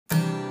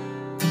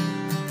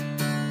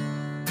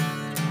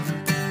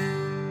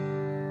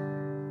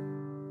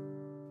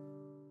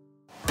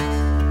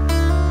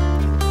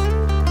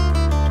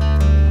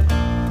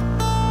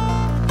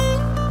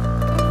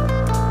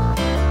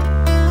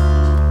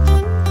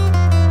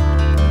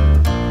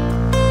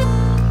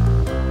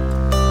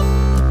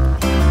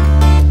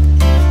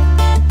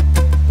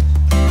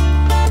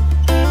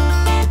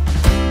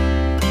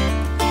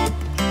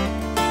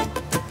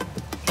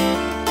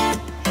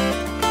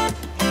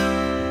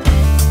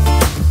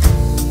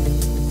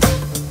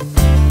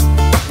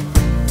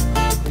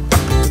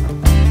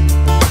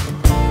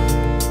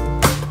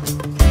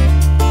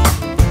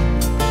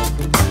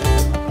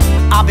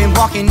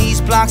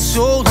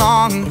so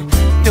long,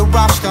 they're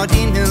all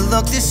starting to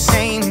look the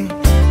same.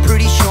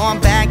 Pretty sure I'm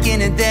back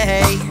in the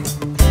day.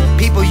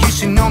 People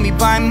used to know me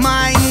by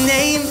my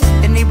name,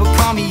 and they would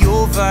call me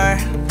over.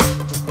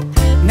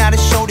 Now the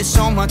shoulder's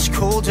so much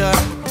colder.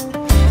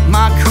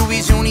 My crew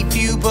is only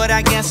few, but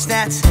I guess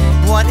that's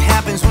what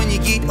happens when you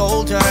get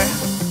older.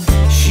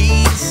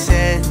 She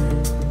said,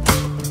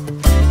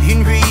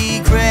 in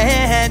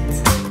regret,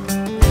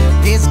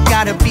 there's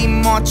gotta be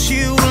more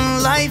to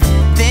life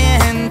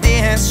than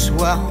this.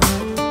 Well,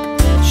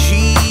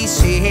 she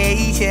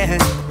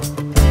said,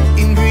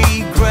 in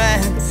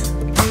regret,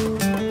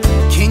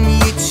 can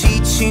you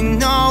teach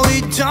an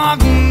old dog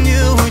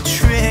new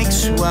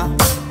tricks? Well,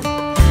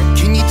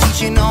 can you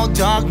teach an old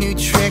dog new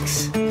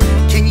tricks?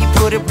 Can you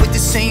put up with the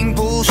same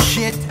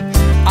bullshit?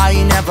 I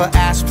ain't never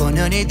asked for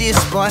none of this,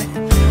 but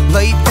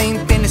life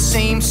ain't been the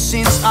same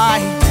since I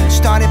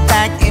started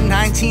back in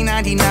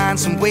 1999.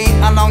 Somewhere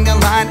along the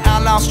line I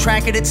lost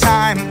track of the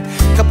time,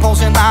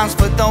 composing lines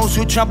for those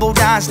who troubled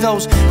eyes,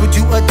 those who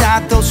do or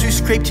die, those who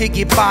scrape to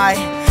get by.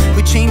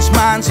 We change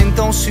minds and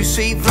those who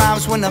save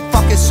lives. When the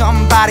fuck is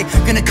somebody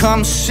gonna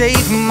come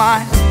save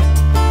mine?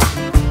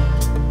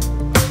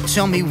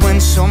 Tell me when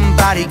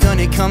somebody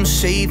gonna come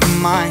save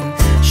mine.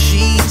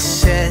 She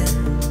said,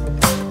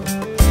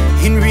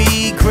 in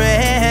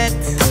regret,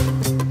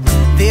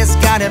 there's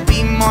gotta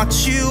be more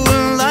to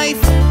life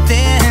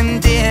than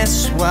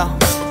this. Well,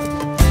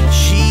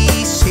 she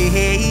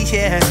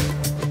said,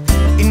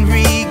 in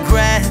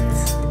regret,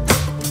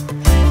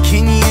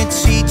 can you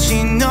teach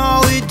an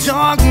old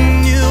dog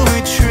new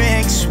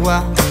tricks?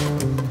 Well,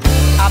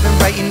 I've been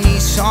writing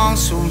these songs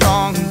so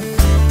long,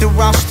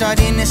 they're all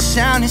starting to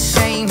sound the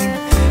same.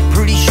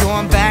 Pretty sure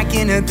I'm back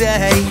in the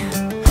day.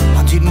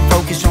 I didn't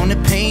focus on the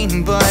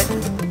pain, but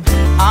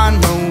I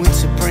know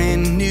it's a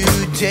brand new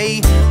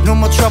day. No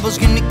more trouble's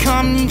gonna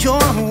come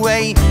your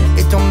way.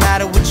 It don't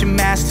matter what your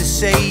master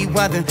say,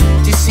 whether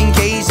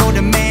disengaged or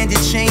demand a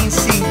change.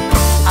 See,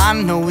 I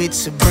know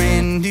it's a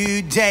brand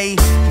new day.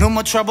 No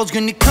more trouble's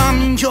gonna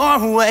come your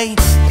way.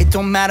 It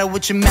don't matter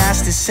what your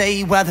master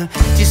say, whether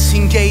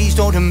disengaged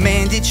or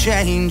demand a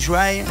change,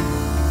 right?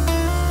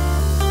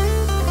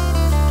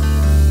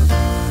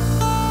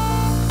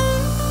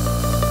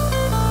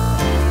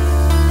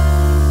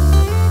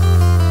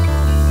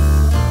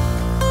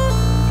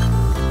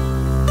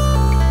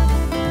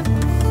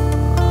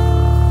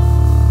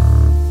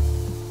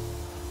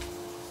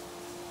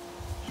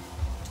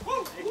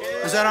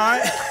 Is that all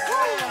right?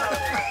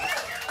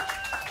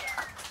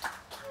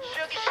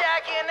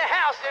 Sugarshack in the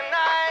house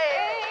tonight.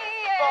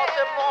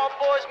 Baltimore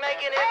boys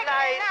making it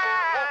nice.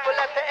 We'll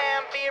let the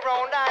amp be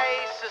on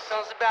ice. The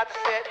sun's about to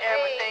set,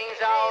 everything's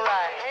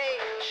alright.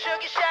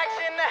 Sugarshack's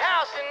in the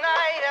house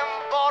tonight,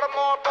 and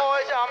Baltimore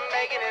boys are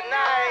making it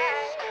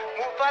nice.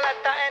 Move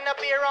paleta and the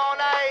beer on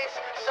ice.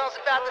 Sun's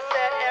about to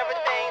set,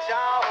 everything's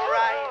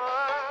alright.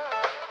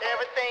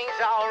 Everything's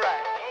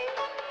alright.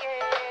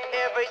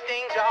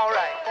 Everything's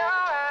alright.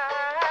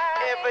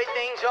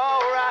 Everything's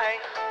alright.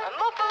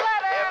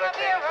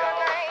 Everything's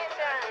alright.